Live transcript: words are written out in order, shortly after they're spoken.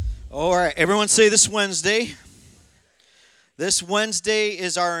All right, everyone say this Wednesday. This Wednesday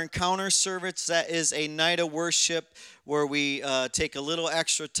is our encounter service. That is a night of worship where we take a little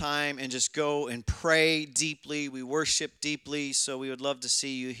extra time and just go and pray deeply. We worship deeply, so we would love to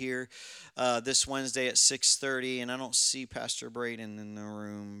see you here this Wednesday at 6:30. And I don't see Pastor Braden in the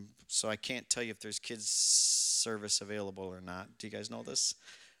room, so I can't tell you if there's kids service available or not. Do you guys know this?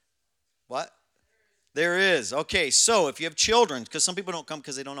 What? There is. Okay, so if you have children, because some people don't come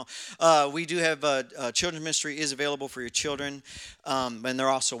because they don't know, we do have children's ministry is available for your children, and they're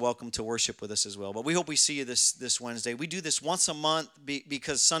also welcome to worship with us as well. But we hope we see you this Wednesday. We do this once a month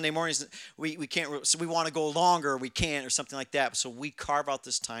because Sunday mornings we can't, so we want to go longer, we can't, or something like that. So we carve out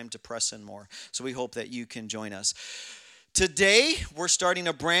this time to press in more. So we hope that you can join us. Today, we're starting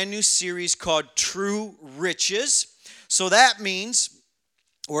a brand new series called True Riches. So that means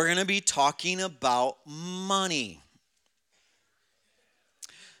we're going to be talking about money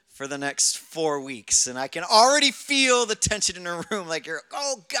for the next 4 weeks. And I can already feel the tension in the room. Like,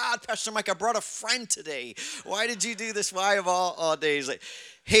 oh God, Pastor Mike, I brought a friend today. Why did you do this? Why of all days? Like,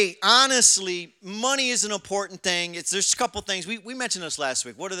 hey, honestly, money is an important thing. There's a couple things. We mentioned this last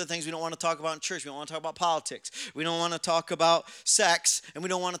week. What are the things we don't want to talk about in church? We don't want to talk about politics. We don't want to talk about sex. And we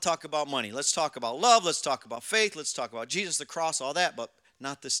don't want to talk about money. Let's talk about love. Let's talk about faith. Let's talk about Jesus, the cross, all that. But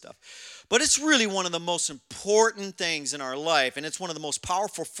not this stuff. But it's really one of the most important things in our life, and it's one of the most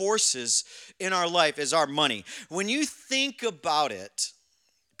powerful forces in our life is our money. When you think about it,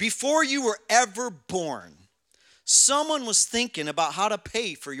 before you were ever born, someone was thinking about how to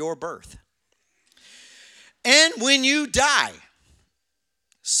pay for your birth. And when you die,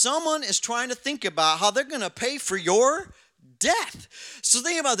 someone is trying to think about how they're going to pay for your death. So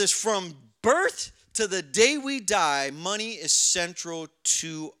think about this, from birth to the day we die, money is central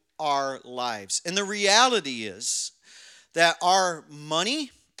to our lives. And the reality is that our money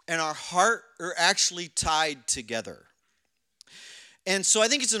and our heart are actually tied together. And so I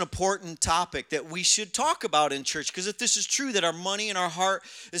think it's an important topic that we should talk about in church, because if this is true that our money and our heart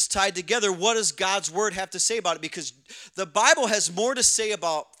is tied together, what does God's word have to say about it? Because the Bible has more to say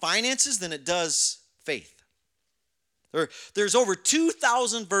about finances than it does faith. There's over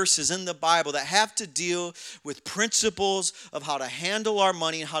 2,000 verses in the Bible that have to deal with principles of how to handle our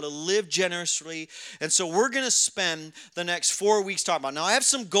money and how to live generously. And so we're going to spend the next 4 weeks talking about. Now, I have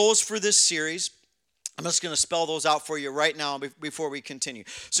some goals for this series. I'm just going to spell those out for you right now before we continue.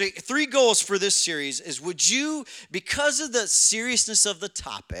 So 3 goals for this series is, would you, because of the seriousness of the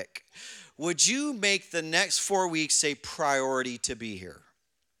topic, would you make the next 4 weeks a priority to be here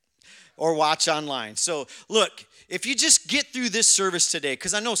or watch online? So look, if you just get through this service today,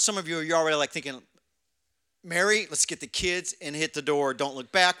 because I know some of you're already like thinking, Mary, let's get the kids and hit the door. Don't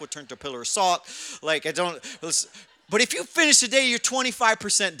look back. We'll turn to a pillar of salt. But if you finish today, you're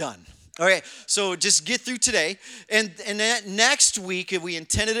 25% done. Okay, so just get through today. And that next week, we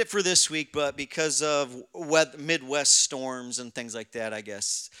intended it for this week, but because of Midwest storms and things like that, I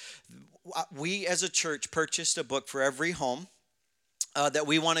guess, we as a church purchased a book for every home that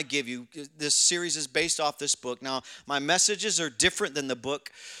we want to give you. This series is based off this book. Now, my messages are different than the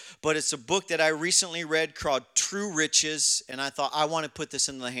book, but it's a book that I recently read called True Riches, and I thought I want to put this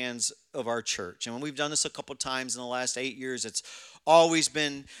in the hands of our church. And when we've done this a couple times in the last 8 years, it's always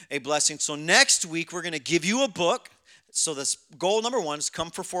been a blessing. So next week, we're going to give you a book. So this goal number 1 is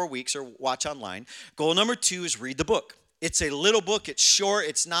come for 4 weeks or watch online. Goal number 2 is read the book. It's a little book. It's short.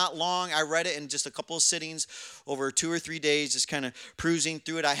 It's not long. I read it in just a couple of sittings over 2 or 3 days, just kind of cruising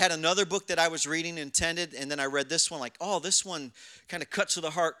through it. I had another book that I was reading intended, and then I read this one like, oh, this one kind of cuts to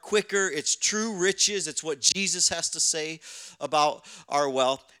the heart quicker. It's True Riches. It's what Jesus has to say about our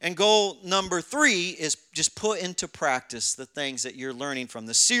wealth. And goal number 3 is just put into practice the things that you're learning from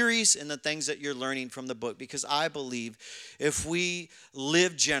the series and the things that you're learning from the book, because I believe if we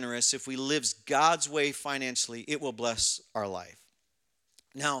live generous, if we live God's way financially, it will bless our life.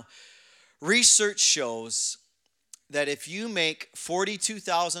 Now, research shows that if you make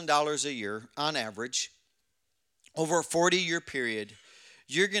 $42,000 a year on average, over a 40-year period,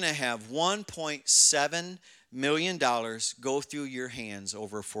 you're going to have $1.7 million go through your hands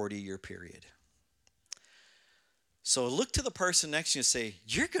over a 40-year period. So look to the person next to you and say,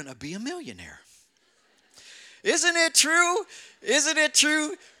 you're going to be a millionaire. Isn't it true? Isn't it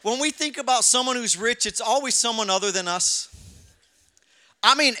true? When we think about someone who's rich, it's always someone other than us.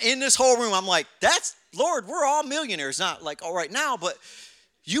 I mean, in this whole room, I'm like, Lord, we're all millionaires. Not like all right now, but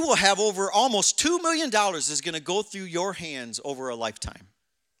you will have over almost $2 million is going to go through your hands over a lifetime.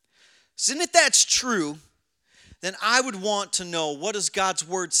 So if that's true, then I would want to know, what does God's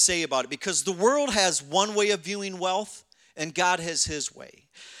word say about it? Because the world has one way of viewing wealth, and God has his way.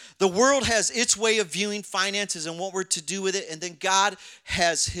 The world has its way of viewing finances and what we're to do with it, and then God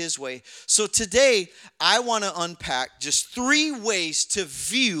has his way. So today, I want to unpack just 3 ways to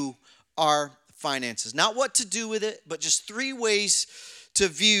view our finances. Not what to do with it, but just 3 ways to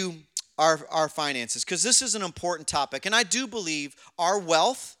view our finances, because this is an important topic. And I do believe our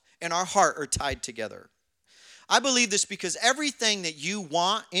wealth and our heart are tied together. I believe this because everything that you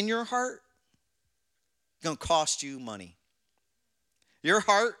want in your heart is going to cost you money. Your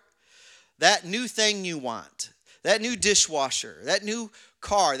heart, that new thing you want, that new dishwasher, that new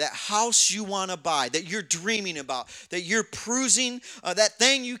car, that house you want to buy, that you're dreaming about, that you're perusing, that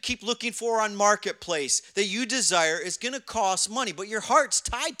thing you keep looking for on Marketplace, that you desire, is going to cost money. But your heart's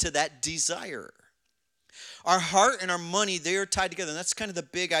tied to that desire. Our heart and our money, they are tied together. And that's kind of the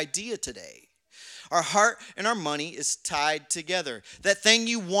big idea today. Our heart and our money is tied together. That thing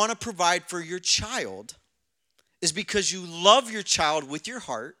you want to provide for your child is because you love your child with your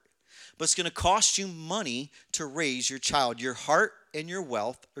heart, but it's going to cost you money to raise your child. Your heart and your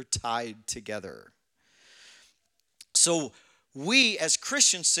wealth are tied together. So we as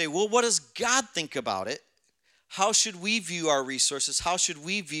Christians say, well, what does God think about it? How should we view our resources? How should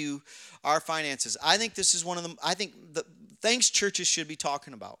we view our finances? I think this is one of the things churches should be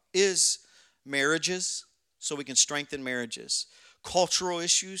talking about is marriages, so we can strengthen marriages. Cultural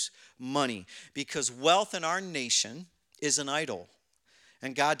issues, money. Because wealth in our nation is an idol.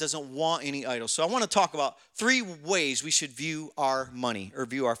 And God doesn't want any idols. So I want to talk about 3 ways we should view our money or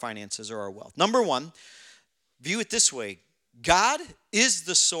view our finances or our wealth. Number 1, view it this way. God is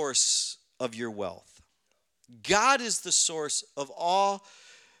the source of your wealth. God is the source of all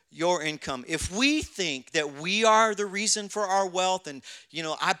your income. If we think that we are the reason for our wealth and,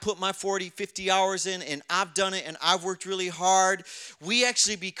 I put my 40, 50 hours in and I've done it and I've worked really hard, we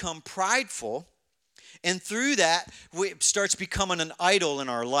actually become prideful. And through that, it starts becoming an idol in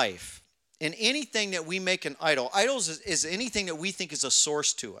our life. And anything that we make an idol, idols is anything that we think is a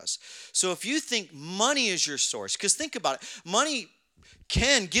source to us. So if you think money is your source, because think about it, money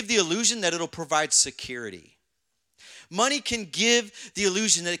can give the illusion that it'll provide security. Money can give the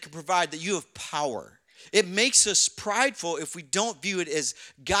illusion that it can provide that you have power. It makes us prideful if we don't view it as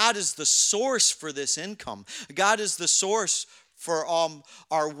God is the source for this income. God is the source for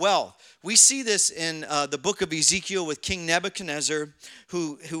our wealth. We see this in the book of Ezekiel with King Nebuchadnezzar,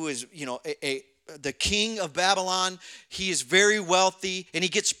 who is, the king of Babylon. He is very wealthy and he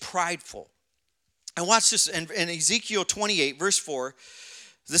gets prideful. And watch this in Ezekiel 28, verse 4.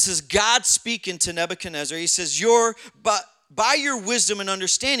 This is God speaking to Nebuchadnezzar. He says, but by your wisdom and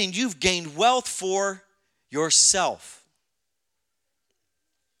understanding, you've gained wealth for yourself,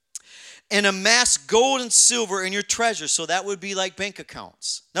 and amass gold and silver in your treasures. So that would be like bank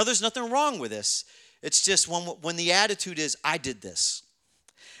accounts. Now, there's nothing wrong with this. It's just when the attitude is, I did this,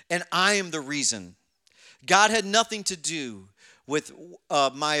 and I am the reason. God had nothing to do with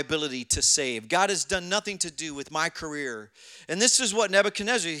my ability to save. God has done nothing to do with my career. And this is what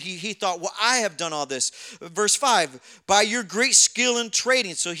Nebuchadnezzar, he thought, well, I have done all this. Verse 5, by your great skill in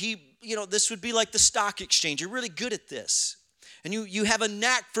trading. So this would be like the stock exchange. You're really good at this. And you have a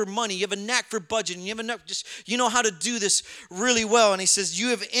knack for money. You have a knack for budgeting. You know how to do this really well. And he says, you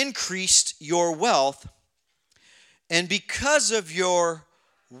have increased your wealth. And because of your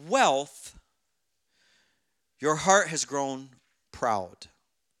wealth, your heart has grown proud.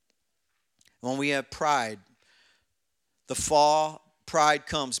 When we have pride, pride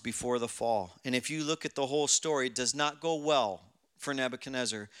comes before the fall. And if you look at the whole story, it does not go well for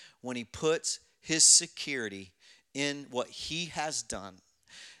Nebuchadnezzar when he puts his security in what he has done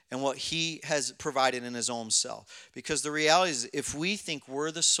and what he has provided in his own self. Because the reality is, if we think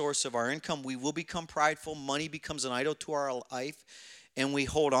we're the source of our income, we will become prideful. Money becomes an idol to our life, and we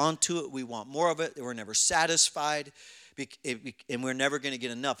hold on to it. We want more of it. We're never satisfied, and we're never going to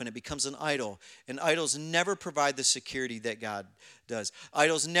get enough, and it becomes an idol. And idols never provide the security that God does.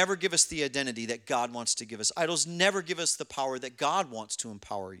 Idols never give us the identity that God wants to give us. Idols never give us the power that God wants to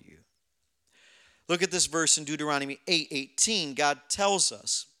empower you. Look at this verse in Deuteronomy 8:18. God tells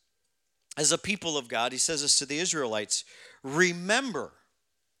us, as a people of God, he says this to the Israelites, remember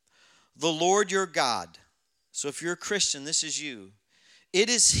the Lord your God. So if you're a Christian, this is you.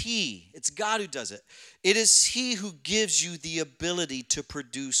 It's God who does it. It is he who gives you the ability to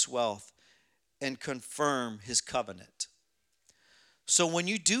produce wealth and confirm his covenant. So when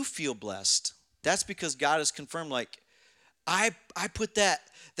you do feel blessed, that's because God has confirmed, I put that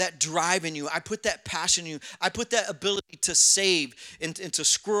drive in you. I put that passion in you. I put that ability to save and to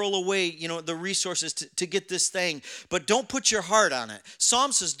squirrel away, the resources to get this thing. But don't put your heart on it.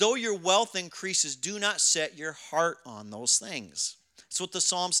 Psalm says, though your wealth increases, do not set your heart on those things. That's what the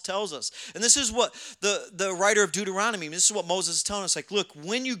Psalms tells us. And this is what the writer of Deuteronomy, this is what Moses is telling us. Like, look,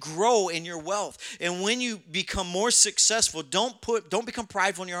 when you grow in your wealth and when you become more successful, don't become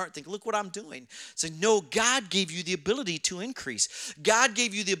prideful in your heart. Think, look what I'm doing. Say, no, God gave you the ability to increase. God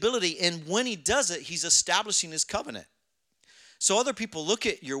gave you the ability, and when he does it, he's establishing his covenant. So other people look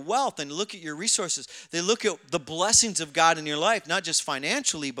at your wealth and look at your resources. They look at the blessings of God in your life, not just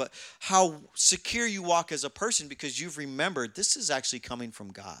financially, but how secure you walk as a person because you've remembered this is actually coming from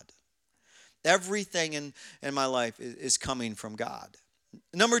God. Everything in my life is coming from God.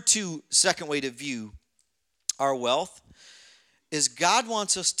 Number two, second way to view our wealth is God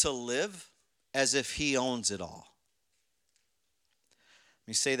wants us to live as if he owns it all. Let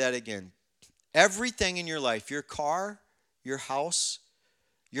me say that again. Everything in your life, your car, your house,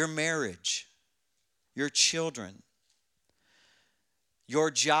 your marriage, your children,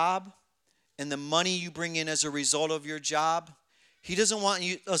 your job, and the money you bring in as a result of your job. He doesn't want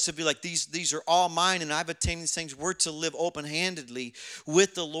us to be like, these are all mine and I've attained these things. We're to live open-handedly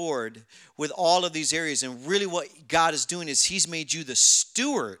with the Lord with all of these areas. And really what God is doing is he's made you the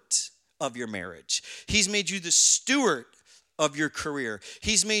steward of your marriage. He's made you the steward of your career.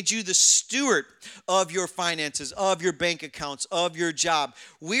 He's made you the steward of your finances, of your bank accounts, of your job.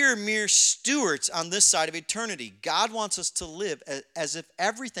 We're mere stewards on this side of eternity. God wants us to live as if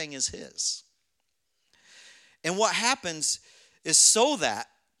everything is his. And what happens is so that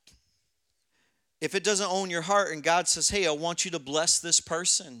if it doesn't own your heart and God says, hey, I want you to bless this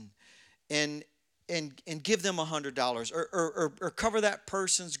person and give them $100 or cover that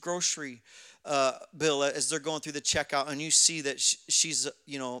person's grocery bill as they're going through the checkout, and you see that she's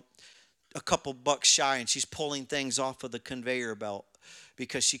a couple bucks shy and she's pulling things off of the conveyor belt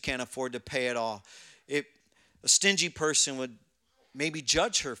because she can't afford to pay it all. A stingy person would maybe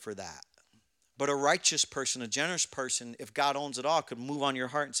judge her for that. But a righteous person, a generous person, if God owns it all, could move on your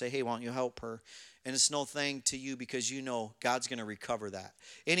heart and say, hey, why don't you help her? And it's no thing to you because you know God's going to recover that.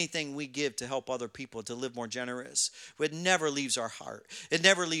 Anything we give to help other people, to live more generous, it never leaves our heart. It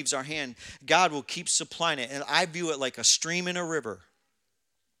never leaves our hand. God will keep supplying it. And I view it like a stream in a river.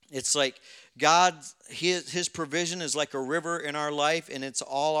 It's like God, his provision is like a river in our life, and it's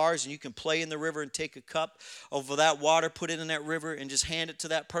all ours. And you can play in the river and take a cup of that water, put it in that river, and just hand it to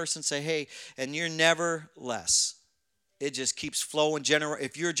that person. Say, hey, and you're never less. It just keeps flowing.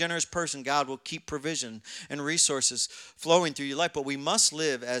 If you're a generous person, God will keep provision and resources flowing through your life. But we must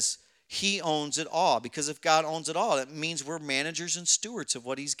live as he owns it all. Because if God owns it all, it means we're managers and stewards of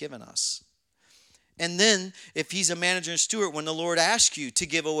what he's given us. And then if he's a manager and steward, when the Lord asks you to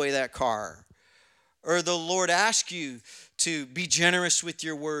give away that car, or the Lord asks you to be generous with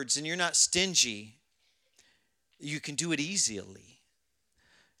your words and you're not stingy, you can do it easily.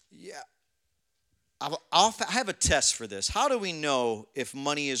 Yeah. I have a test for this. How do we know if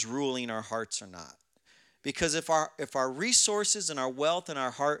money is ruling our hearts or not? Because if our resources and our wealth and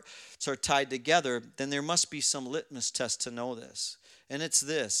our hearts are tied together, then there must be some litmus test to know this. And it's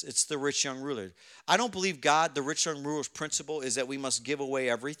this. It's the rich young ruler. I don't believe the rich young ruler's principle is that we must give away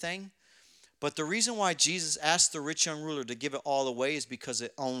everything. But the reason why Jesus asked the rich young ruler to give it all away is because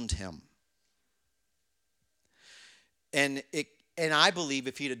it owned him. And I believe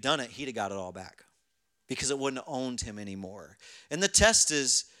if he'd have done it, he'd have got it all back. Because it wouldn't have owned him anymore. And the test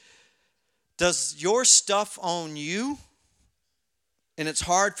is, does your stuff own you? And it's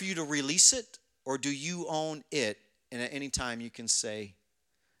hard for you to release it? Or do you own it? And at any time you can say,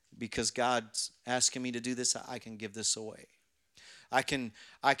 because God's asking me to do this, I can give this away. I can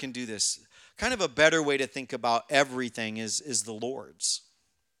do this. Kind of a better way to think about everything is the Lord's.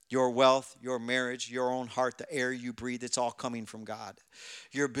 Your wealth, your marriage, your own heart, the air you breathe, it's all coming from God.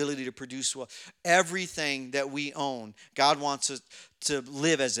 Your ability to produce wealth, everything that we own, God wants us to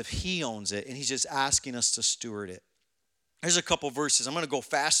live as if he owns it, and he's just asking us to steward it. Here's a couple verses. I'm going to go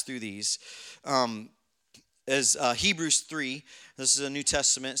fast through these. As Hebrews 3, this is a New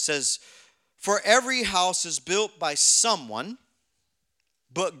Testament, says, for every house is built by someone,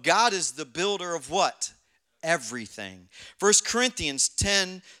 but God is the builder of what? Everything. 1 Corinthians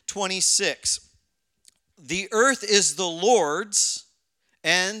 10:26. The earth is the Lord's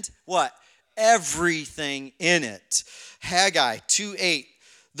and what? Everything in it. Haggai 2:8.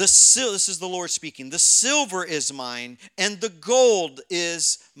 This is the Lord speaking. The silver is mine and the gold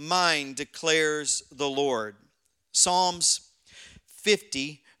is mine, declares the Lord. Psalms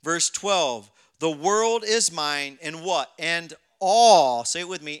 50 verse 12. The world is mine and what? And all, say it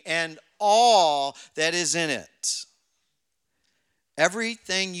with me, and all that is in it.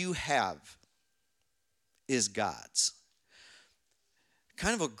 Everything you have is God's.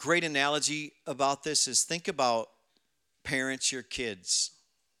 Kind of a great analogy about this is think about Parents, your kids.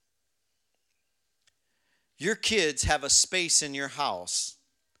 Your kids have a space in your house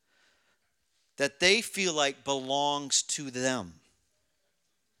that they feel like belongs to them.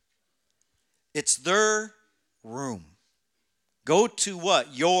 It's their room. Go to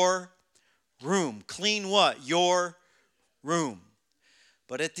what? Your room. Clean what? Your room.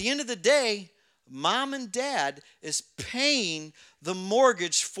 But at the end of the day, mom and dad is paying the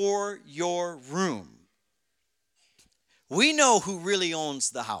mortgage for your room. We know who really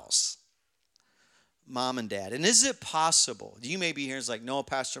owns the house. Mom and dad. And is it possible? You may be here and it's like, no,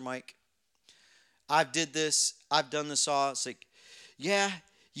 Pastor Mike, I've did this. I've done this all. It's like, yeah,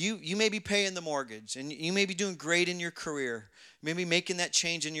 you may be paying the mortgage and you may be doing great in your career. Maybe making that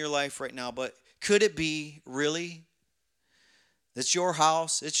change in your life right now. But could it be really? It's your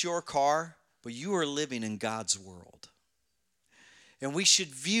house. It's your car. But you are living in God's world. And we should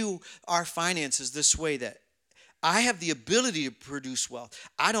view our finances this way, that I have the ability to produce wealth.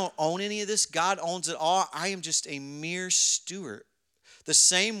 I don't own any of this. God owns it all. I am just a mere steward. The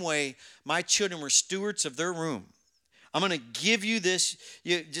same way my children were stewards of their room. I'm going to give you this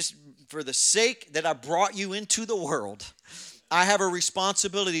just for the sake that I brought you into the world. I have a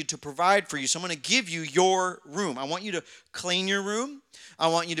responsibility to provide for you. So I'm going to give you your room. I want you to clean your room. I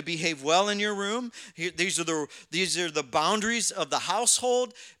want you to behave well in your room. These are the boundaries of the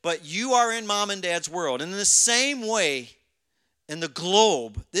household, but you are in mom and dad's world. And in the same way, in the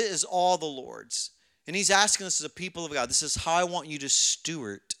globe, this is all the Lord's. And he's asking us as a people of God, this is how I want you to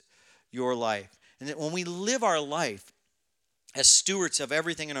steward your life. And that when we live our life as stewards of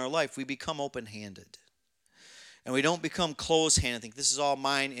everything in our life, we become open-handed. And we don't become closed-handed, think this is all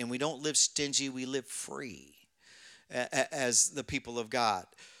mine, and we don't live stingy, we live free as the people of God.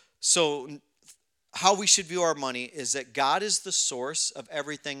 So how we should view our money is that God is the source of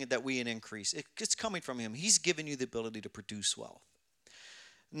everything that we increase. It's coming from him. He's given you the ability to produce wealth.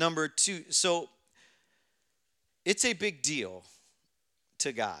 Number two, so it's a big deal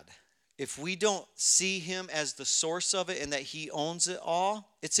to God. If we don't see him as the source of it and that he owns it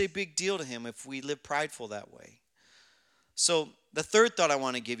all, it's a big deal to him if we live prideful that way. So the third thought I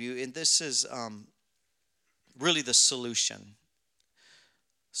want to give you, and this is really the solution.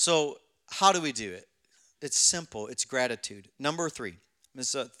 So how do we do it? It's simple. It's gratitude. Number 3. This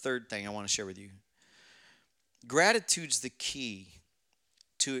is the third thing I want to share with you. Gratitude's the key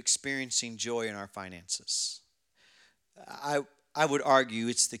to experiencing joy in our finances. I would argue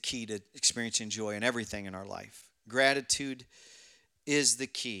it's the key to experiencing joy in everything in our life. Gratitude is the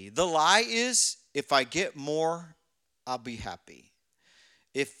key. The lie is, if I get more, I'll be happy.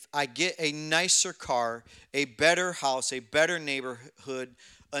 If I get a nicer car, a better house, a better neighborhood,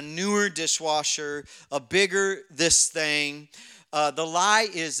 a newer dishwasher, a bigger this thing, the lie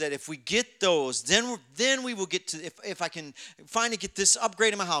is that if we get those, then we will get to, if I can finally get this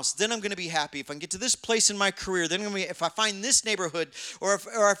upgrade in my house, then I'm going to be happy. If I can get to this place in my career, then I'm going to be, if I find this neighborhood, or if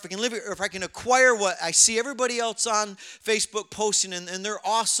I can live it, or if I can acquire what I see everybody else on Facebook posting, and they're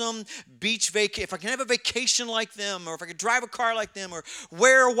awesome beach vacation, if I can have a vacation like them, or if I can drive a car like them, or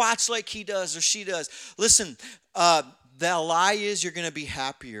wear a watch like he does or she does. Listen, the lie is you're going to be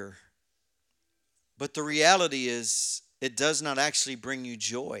happier. But the reality is, it does not actually bring you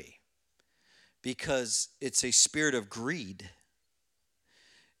joy, because it's a spirit of greed.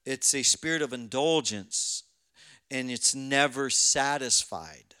 It's a spirit of indulgence, and it's never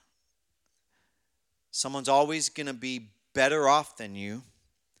satisfied. Someone's always going to be better off than you,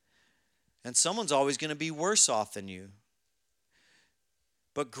 and someone's always going to be worse off than you.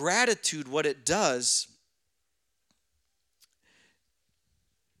 But gratitude, what it does,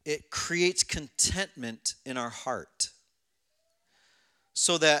 it creates contentment in our heart.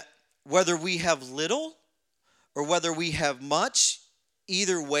 So that whether we have little or whether we have much,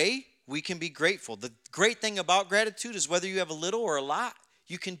 either way, we can be grateful. The great thing about gratitude is whether you have a little or a lot,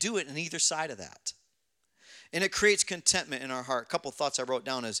 you can do it in either side of that. And it creates contentment in our heart. A couple thoughts I wrote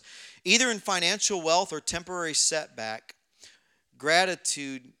down is, either in financial wealth or temporary setback,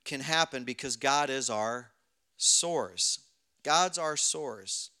 gratitude can happen because God is our source. God's our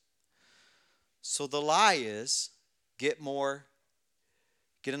source. So the lie is, get more,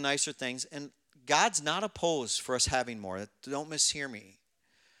 get a nicer things. And God's not opposed for us having more. Don't mishear me.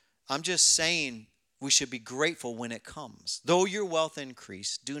 I'm just saying we should be grateful when it comes. Though your wealth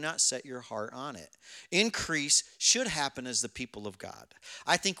increase, do not set your heart on it. Increase should happen as the people of God.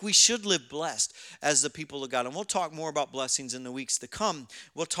 I think we should live blessed as the people of God. And we'll talk more about blessings in the weeks to come.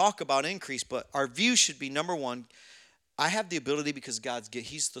 We'll talk about increase, but our view should be, number one, I have the ability because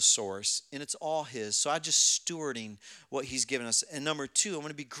he's the source, and it's all his. So I'm just stewarding what he's given us. And number two, I'm going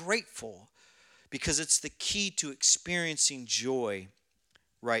to be grateful because it's the key to experiencing joy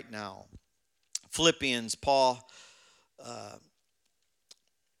right now. Philippians, Paul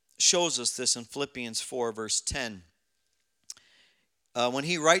shows us this in Philippians 4, verse 10. When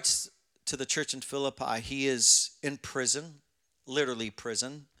he writes to the church in Philippi, he is in prison, literally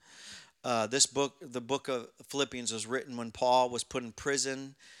prison. This book, the book of Philippians, was written when Paul was put in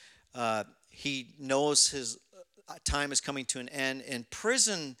prison. He knows his time is coming to an end. And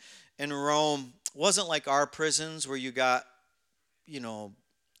prison in Rome wasn't like our prisons where you got,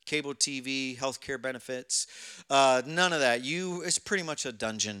 cable TV, healthcare benefits. None of that. It's pretty much a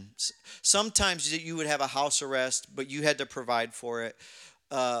dungeon. Sometimes you would have a house arrest, but you had to provide for it.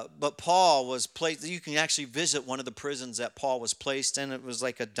 But Paul was placed, you can actually visit one of the prisons that Paul was placed in. It was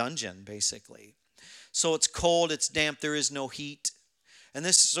like a dungeon, basically. So it's cold, it's damp, there is no heat.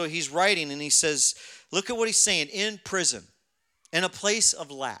 So he's writing and he says, look at what he's saying, in prison, in a place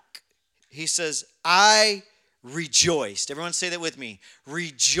of lack. He says, I rejoiced. Everyone say that with me.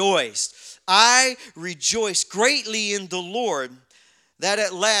 Rejoiced. I rejoiced greatly in the Lord that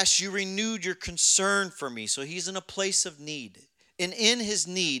at last you renewed your concern for me. So he's in a place of need. And in his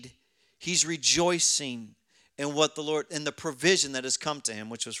need, he's rejoicing in what the Lord, in the provision that has come to him,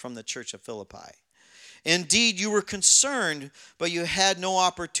 which was from the church of Philippi. Indeed, you were concerned, but you had no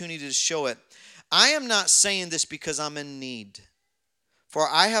opportunity to show it. I am not saying this because I'm in need, for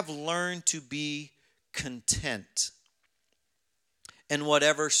I have learned to be content in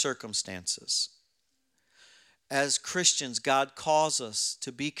whatever circumstances. As Christians, God calls us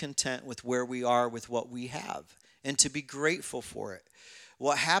to be content with where we are, with what we have, and to be grateful for it.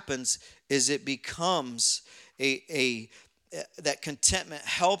 What happens is it becomes that contentment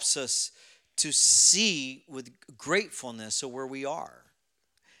helps us to see with gratefulness of where we are.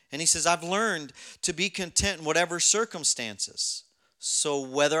 And he says, I've learned to be content in whatever circumstances. So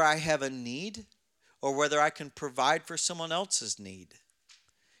whether I have a need or whether I can provide for someone else's need,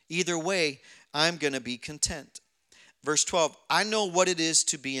 either way, I'm going to be content. Verse 12, I know what it is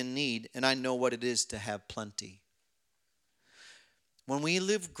to be in need, and I know what it is to have plenty. When we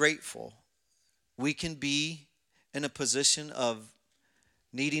live grateful, we can be in a position of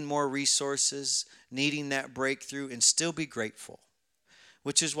needing more resources, needing that breakthrough, and still be grateful.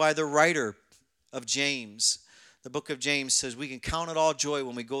 Which is why the writer of James, the book of James, says we can count it all joy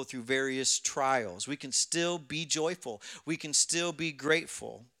when we go through various trials. We can still be joyful. We can still be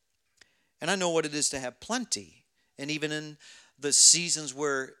grateful. And I know what it is to have plenty. And even in the seasons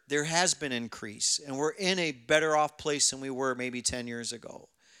where there has been increase and we're in a better off place than we were maybe 10 years ago.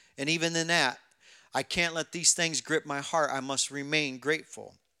 And even in that, I can't let these things grip my heart. I must remain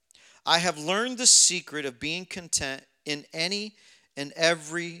grateful. I have learned the secret of being content in any and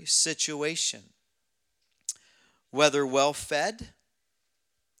every situation. Whether well fed,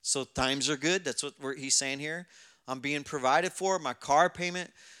 so times are good. That's what he's saying here. I'm being provided for. My car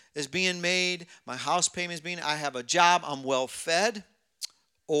payment is being made. My house payment is being, I have a job. I'm well fed.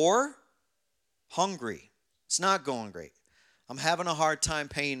 Or hungry. It's not going great. I'm having a hard time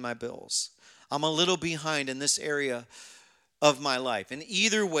paying my bills. I'm a little behind in this area of my life. And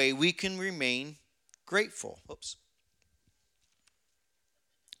either way, we can remain grateful. Oops.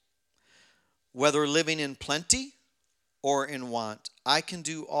 Whether living in plenty or in want, I can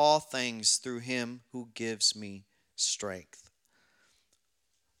do all things through him who gives me strength.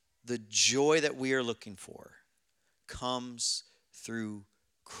 The joy that we are looking for comes through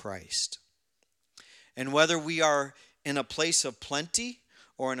Christ. And whether we are in a place of plenty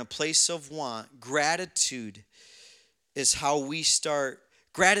or in a place of want, gratitude is how we start.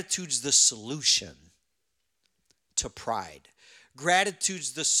 Gratitude's the solution to pride.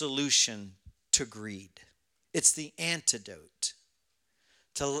 Gratitude's the solution to greed. It's the antidote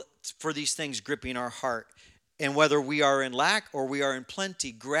for these things gripping our heart. And whether we are in lack or we are in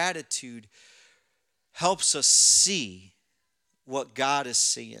plenty, gratitude helps us see what God is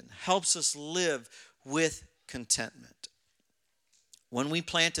seeing, helps us live with contentment. When we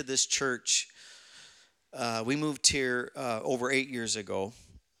planted this church, we moved here over 8 years ago,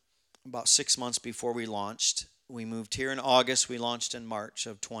 about 6 months before we launched. We moved here in August. We launched in March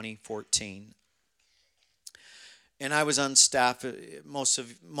of 2014. And I was on staff. Most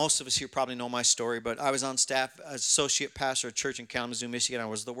of us here probably know my story, but I was on staff as associate pastor at a church in Kalamazoo, Michigan. I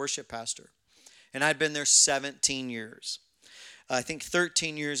was the worship pastor. And I'd been there 17 years. I think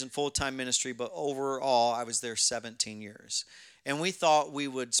 13 years in full-time ministry, but overall I was there 17 years. And we thought we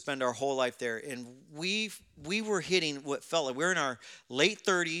would spend our whole life there. And we were hitting what felt like we're in our late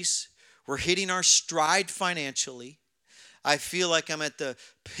 30s. We're hitting our stride financially. I feel like I'm at the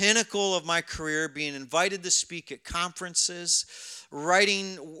pinnacle of my career, being invited to speak at conferences,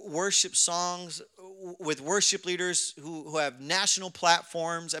 writing worship songs with worship leaders who have national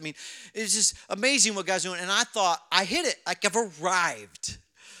platforms. I mean, it's just amazing what God's doing. And I thought, I hit it. Like, I've arrived.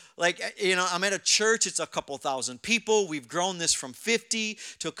 Like, I'm at a church, it's a couple thousand people. We've grown this from 50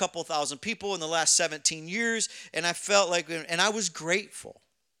 to a couple thousand people in the last 17 years. And I felt like, and I was grateful.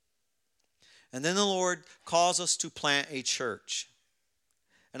 And then the Lord calls us to plant a church.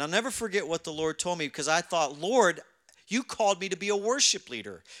 And I'll never forget what the Lord told me, because I thought, Lord, you called me to be a worship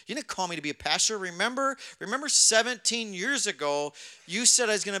leader. You didn't call me to be a pastor. Remember 17 years ago, you said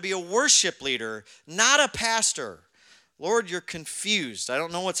I was going to be a worship leader, not a pastor. Lord, you're confused. I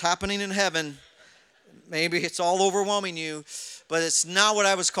don't know what's happening in heaven. Maybe it's all overwhelming you, but it's not what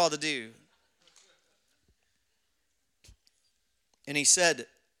I was called to do. And he said,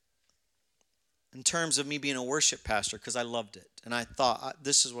 in terms of me being a worship pastor, because I loved it, and I thought,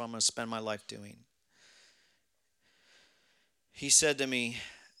 this is what I'm going to spend my life doing. He said to me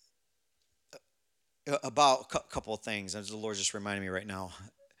about a couple of things, as the Lord just reminded me right now.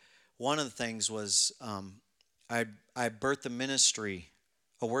 One of the things was I birthed a ministry,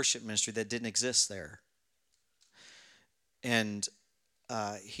 a worship ministry that didn't exist there. And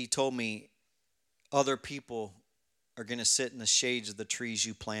he told me other people are going to sit in the shades of the trees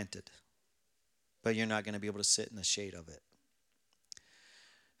you planted, but you're not going to be able to sit in the shade of it.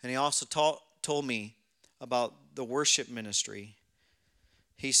 And he also told me about the worship ministry.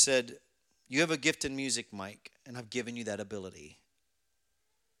 He said, you have a gift in music, Mike, and I've given you that ability.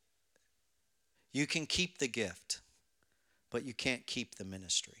 You can keep the gift, but you can't keep the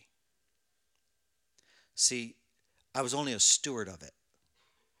ministry. See, I was only a steward of it.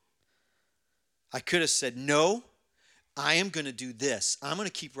 I could have said, no, I am going to do this. I'm going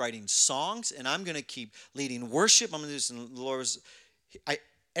to keep writing songs, and I'm going to keep leading worship. I'm going to do this. And the Lord was, I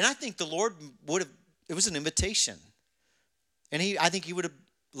think the Lord would have, it was an invitation. And I think he would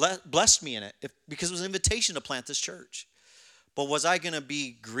have blessed me in it because it was an invitation to plant this church. But was I going to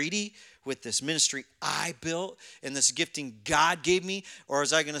be greedy with this ministry I built and this gifting God gave me? Or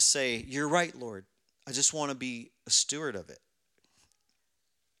was I going to say, you're right, Lord, I just want to be a steward of it?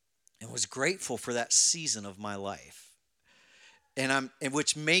 And was grateful for that season of my life. And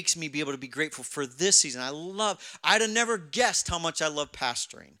which makes me be able to be grateful for this season. I'd have never guessed how much I love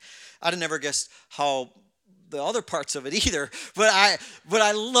pastoring. I'd have never guessed how the other parts of it either. But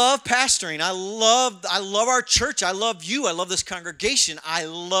I love pastoring. I love our church. I love you. I love this congregation. I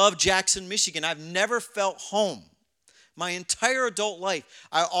love Jackson, Michigan. I've never felt home. My entire adult life,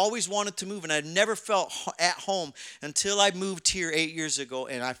 I always wanted to move, and I never felt at home until I moved here 8 years ago,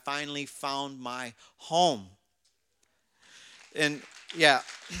 and I finally found my home. And yeah,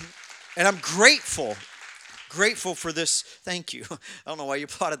 and I'm grateful for this. Thank you. I don't know why you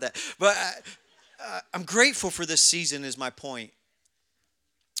applauded that, but I'm grateful for this season is my point.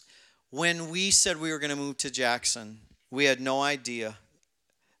 When we said we were going to move to Jackson, we had no idea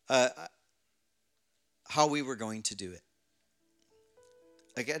how we were going to do it.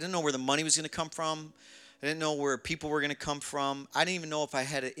 Like, I didn't know where the money was going to come from. I didn't know where people were going to come from. I didn't even know if I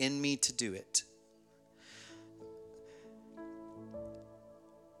had it in me to do it.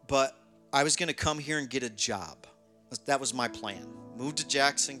 But I was going to come here and get a job. That was my plan. Move to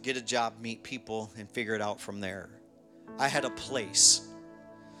Jackson, get a job, meet people, and figure it out from there. I had a place.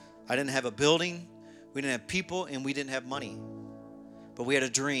 I didn't have a building. We didn't have people, and we didn't have money. But we had a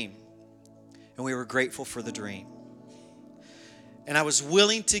dream, and we were grateful for the dream. And I was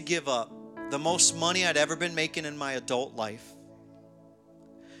willing to give up the most money I'd ever been making in my adult life.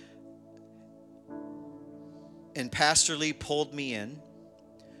 And Pastor Lee pulled me in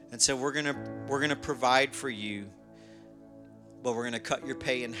and said, we're gonna provide for you, but we're gonna cut your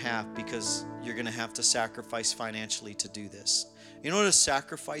pay in half because you're gonna have to sacrifice financially to do this. You know what a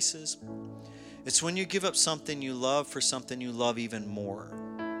sacrifice is? It's when you give up something you love for something you love even more.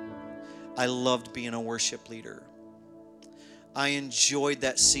 I loved being a worship leader. I enjoyed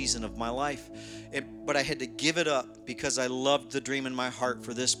that season of my life, but I had to give it up because I loved the dream in my heart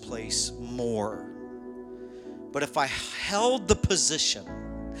for this place more. But if I held the position,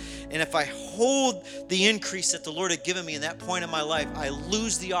 and if I hold the increase that the Lord had given me in that point in my life, I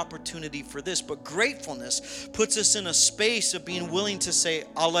lose the opportunity for this. But gratefulness puts us in a space of being willing to say,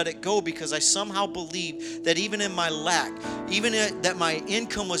 I'll let it go, because I somehow believe that even in my lack, even that my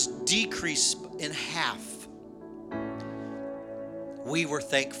income was decreased in half, we were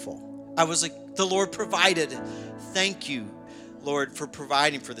thankful. I was like, the Lord provided. Thank you, Lord, for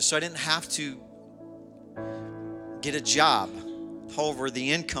providing for this. So I didn't have to get a job. However,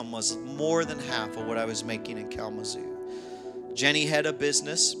 the income was more than half of what I was making in Kalamazoo. Jenny had a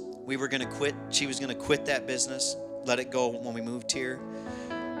business. We were going to quit. She was going to quit that business, let it go when we moved here.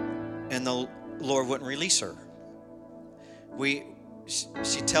 And the Lord wouldn't release her.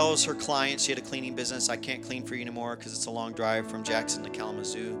 She tells her client, she had a cleaning business, I can't clean for you anymore because it's a long drive from Jackson to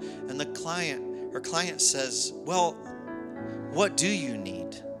Kalamazoo. And her client says, well, what do you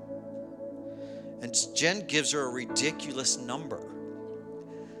need? And Jen gives her a ridiculous number.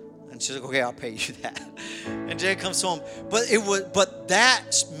 And she's like, okay, I'll pay you that. And Jen comes home. But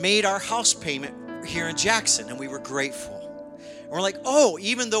that made our house payment here in Jackson, and we were grateful. And we're like, oh,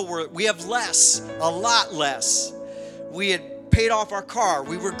 even though we have less, a lot less, we had paid off our car.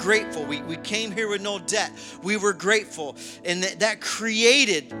 We were grateful. We came here with no debt. We were grateful. And that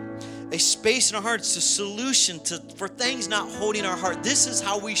created a space in our hearts, a solution for things not holding our heart. This is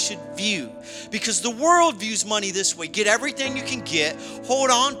how we should view. Because the world views money this way. Get everything you can get. Hold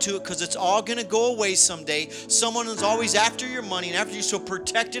on to it because it's all going to go away someday. Someone is always after your money and after you, so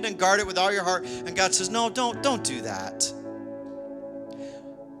protect it and guard it with all your heart. And God says, no, don't do that.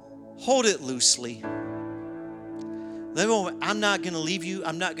 Hold it loosely. I'm not going to leave you.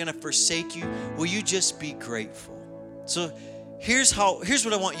 I'm not going to forsake you. Will you just be grateful? So here's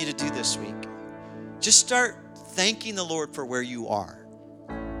what I want you to do this week. Just start thanking the Lord for where you are.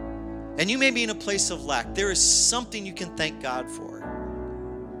 And you may be in a place of lack. There is something you can thank God for.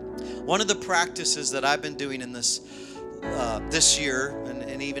 One of the practices that I've been doing in this year,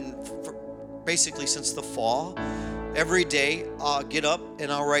 and even basically since the fall, every day I'll get up and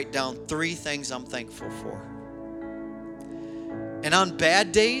I'll write down 3 things I'm thankful for. And on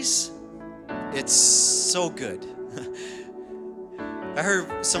bad days, it's so good. I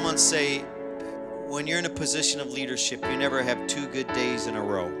heard someone say, when you're in a position of leadership, you never have 2 good days in a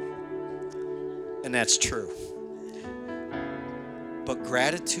row. And that's true. But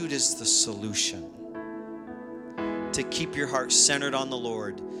gratitude is the solution to keep your heart centered on the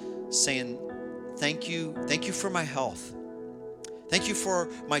Lord, saying, thank you for my health. Thank you for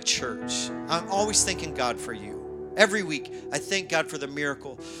my church. I'm always thanking God for you. Every week, I thank God for the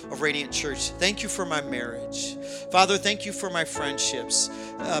miracle of Radiant Church. Thank you for my marriage. Father, thank you for my friendships.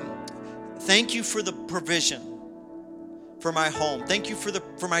 Thank you for the provision for my home. Thank you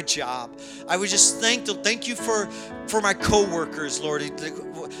for my job. I would just thank you for my coworkers, Lord.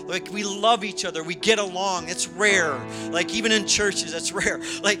 Like, we love each other. We get along. It's rare. Like, even in churches, it's rare.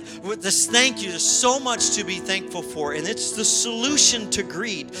 Like, with this thank you, there's so much to be thankful for. And it's the solution to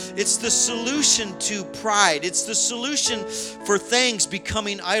greed. It's the solution to pride. It's the solution for things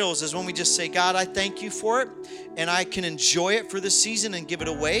becoming idols, is when we just say, God, I thank you for it. And I can enjoy it for this season and give it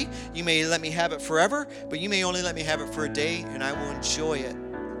away. You may let me have it forever, but you may only let me have it for a day, and I will enjoy it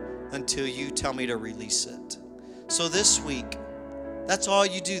until you tell me to release it. So this week, that's all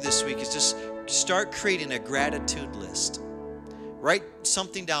you do this week, is just start creating a gratitude list. Write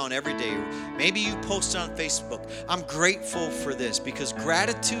something down every day. Maybe you post it on Facebook. I'm grateful for this, because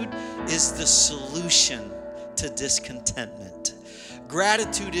gratitude is the solution to discontentment.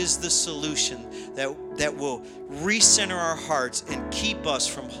 Gratitude is the solution that will recenter our hearts and keep us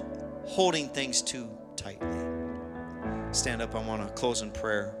from holding things too tightly. Stand up. I want to close in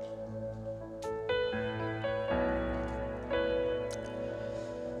prayer.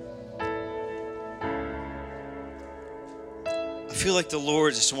 I feel like the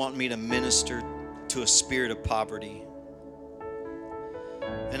Lord just wants me to minister to a spirit of poverty.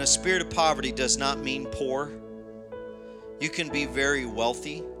 And a spirit of poverty does not mean poor. You can be very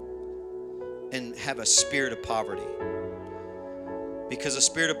wealthy and have a spirit of poverty. Because a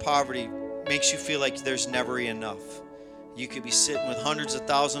spirit of poverty makes you feel like there's never enough. You could be sitting with hundreds of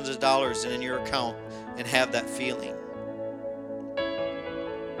thousands of dollars in your account and have that feeling.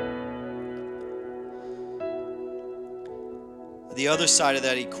 The other side of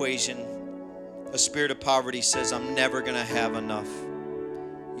that equation, a spirit of poverty says, I'm never going to have enough.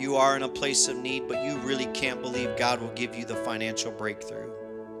 You are in a place of need, but you really can't believe God will give you the financial breakthrough.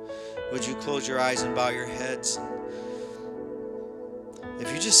 Would you close your eyes and bow your heads? If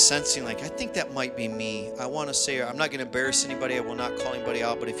you're just sensing like, I think that might be me, I want to say, I'm not going to embarrass anybody. I will not call anybody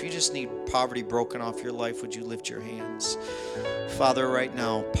out. But if you just need poverty broken off your life, would you lift your hands? Father, right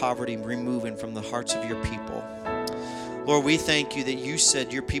now, poverty removing from the hearts of your people. Lord, we thank you that you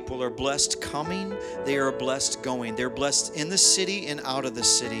said your people are blessed coming, they are blessed going. They're blessed in the city and out of the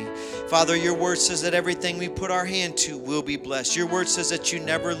city. Father, your word says that everything we put our hand to will be blessed. Your word says that you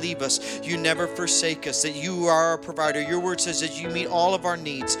never leave us, you never forsake us, that you are our provider. Your word says that you meet all of our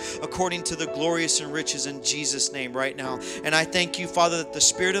needs according to the glorious and riches in Jesus' name right now. And I thank you, Father, that the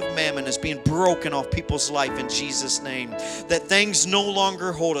spirit of mammon is being broken off people's life in Jesus' name. That things no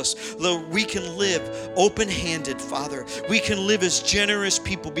longer hold us. Lord, we can live open-handed, Father. We can live as generous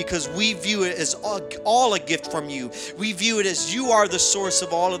people because we view it as all a gift from you. We view it as you are the source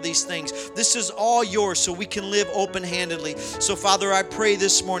of all of these things. This is all yours, so we can live open-handedly. So, Father, I pray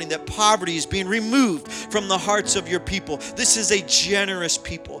this morning that poverty is being removed from the hearts of your people. This is a generous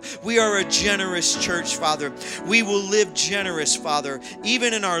people. We are a generous church, Father. We will live generous, Father.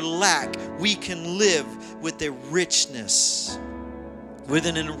 Even in our lack, we can live with a richness, with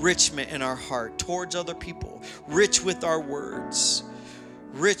an enrichment in our heart towards other people, rich with our words,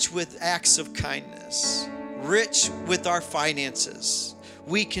 rich with acts of kindness, rich with our finances.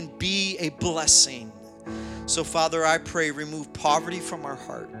 We can be a blessing. So, Father, I pray, remove poverty from our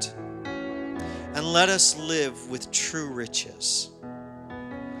heart and let us live with true riches.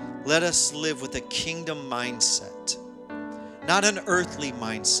 Let us live with a kingdom mindset, not an earthly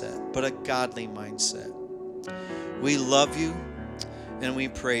mindset, but a godly mindset. We love you and we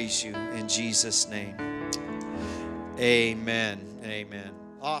praise you in Jesus' name. Amen. Amen.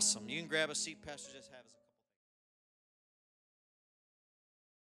 Awesome. You can grab a seat, Pastor. Just have